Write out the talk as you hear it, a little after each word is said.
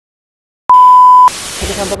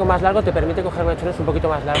que sea un poco más largo te permite coger mechones un poquito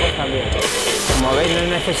más largos también. Como veis, no es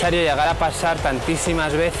necesario llegar a pasar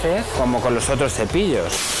tantísimas veces como con los otros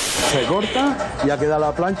cepillos. Se corta, ya queda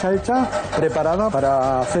la plancha hecha, preparada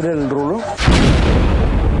para hacer el rulo.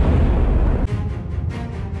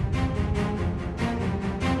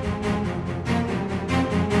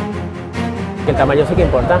 El tamaño sí que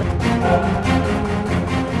importa.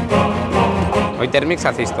 Hoy Termix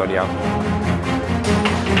hace historia.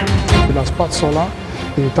 La spazzola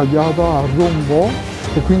è tagliata a rombo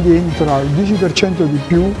e quindi entra il 10% di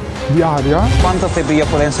più di aria. ¿Cuántos cepillos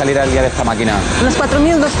pueden salir al día de esta máquina? Unos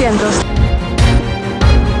 4.200.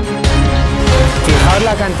 Fijaos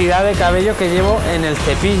la cantidad de cabello que llevo en el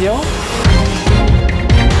cepillo.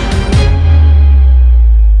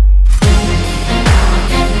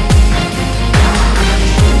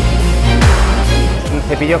 Un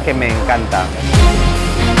cepillo que me encanta.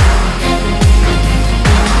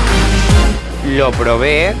 Lo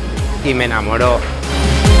probé y me enamoró.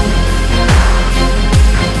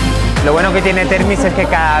 Lo bueno que tiene Termix es que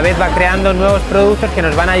cada vez va creando nuevos productos que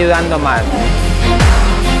nos van ayudando más.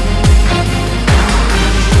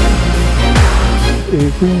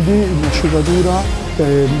 E quindi l'asciugatura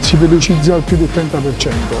si velocizza al più del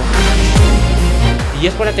 30%. Y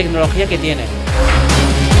es por la tecnología que tiene.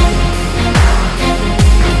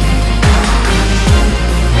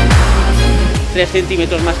 ...3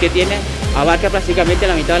 centímetros más que tiene, abarca prácticamente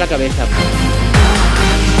la mitad de la cabeza.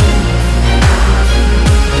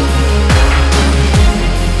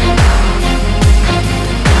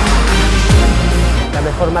 La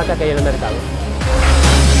mejor marca que hay en el mercado.